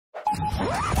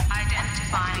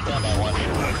Identifying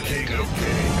The king of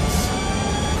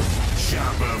cakes.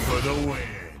 Chopper for the win.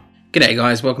 G'day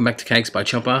guys, welcome back to Cakes by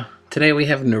Chopper. Today we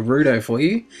have Naruto for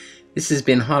you. This has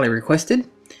been highly requested.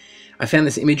 I found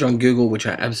this image on Google which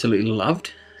I absolutely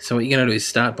loved. So what you're going to do is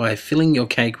start by filling your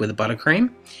cake with a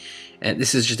buttercream. And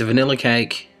this is just a vanilla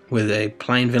cake with a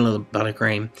plain vanilla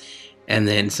buttercream and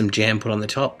then some jam put on the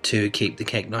top to keep the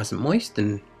cake nice and moist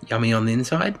and yummy on the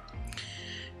inside.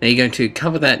 Now you're going to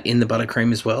cover that in the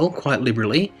buttercream as well, quite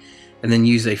liberally, and then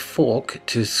use a fork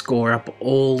to score up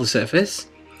all the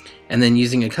surface, and then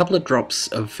using a couple of drops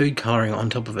of food colouring on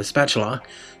top of a spatula,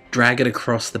 drag it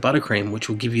across the buttercream, which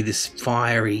will give you this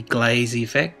fiery, glazy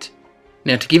effect.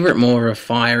 Now to give it more of a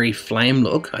fiery flame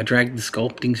look, I dragged the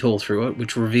sculpting tool through it,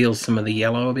 which reveals some of the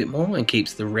yellow a bit more and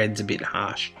keeps the reds a bit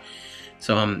harsh.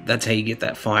 So that's how you get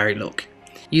that fiery look.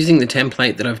 Using the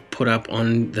template that I've put up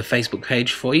on the Facebook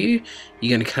page for you,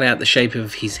 you're going to cut out the shape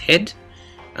of his head.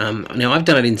 Now I've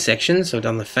done it in sections, so I've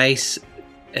done the face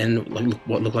and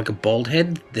what looked like a bald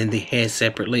head, then the hair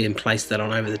separately and placed that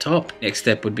on over the top. Next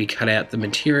step would be cut out the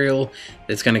material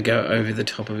that's going to go over the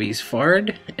top of his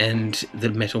forehead and the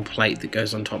metal plate that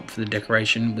goes on top for the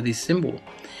decoration with his symbol.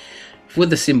 For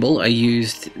the symbol I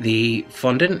used the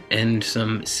fondant and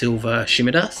some silver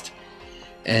shimmer dust.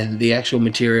 And the actual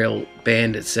material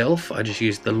band itself, I just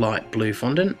used the light blue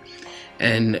fondant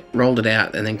and rolled it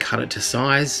out and then cut it to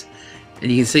size.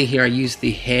 And you can see here I used the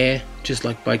hair just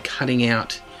like by cutting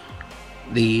out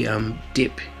the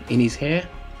dip in his hair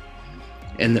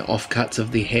and the offcuts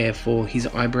of the hair for his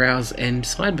eyebrows and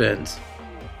sideburns.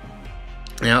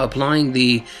 Now applying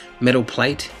the metal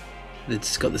plate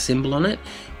that's got the symbol on it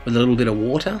with a little bit of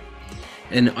water.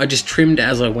 And I just trimmed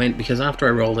as I went because after I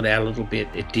rolled it out a little bit,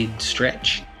 it did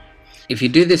stretch. If you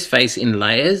do this face in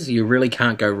layers, you really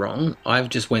can't go wrong. I've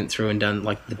just went through and done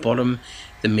like the bottom,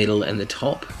 the middle and the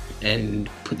top and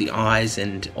put the eyes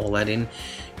and all that in.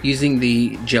 Using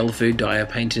the gel food dye, I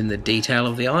painted in the detail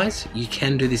of the eyes. You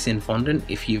can do this in fondant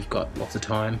if you've got lots of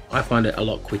time. I find it a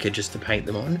lot quicker just to paint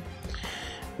them on.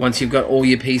 Once you've got all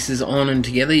your pieces on and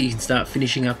together, you can start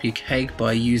finishing up your cake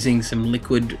by using some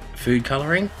liquid food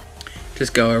colouring.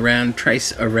 Just go around,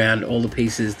 trace around all the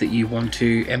pieces that you want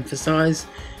to emphasize.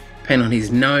 Paint on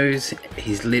his nose,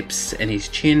 his lips and his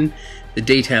chin. The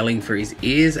detailing for his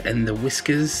ears and the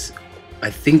whiskers.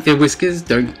 I think they're whiskers,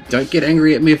 don't get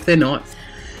angry at me if they're not.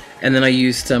 And then I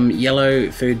used some yellow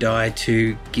food dye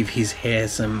to give his hair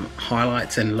some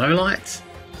highlights and lowlights.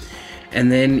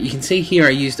 And then you can see here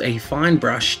I used a fine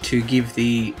brush to give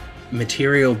the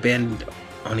material bend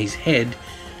on his head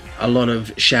a lot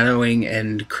of shadowing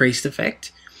and creased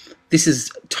effect. This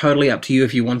is totally up to you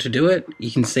if you want to do it.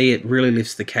 You can see it really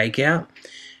lifts the cake out,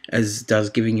 as does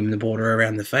giving him the border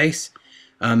around the face.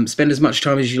 Spend as much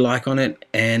time as you like on it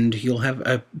and you'll have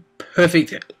a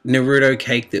perfect Naruto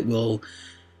cake that will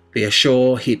be a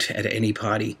sure hit at any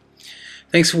party.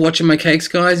 Thanks for watching my cakes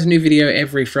guys, new video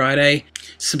every Friday.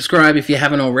 Subscribe if you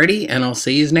haven't already and I'll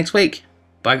see you next week.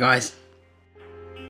 Bye guys.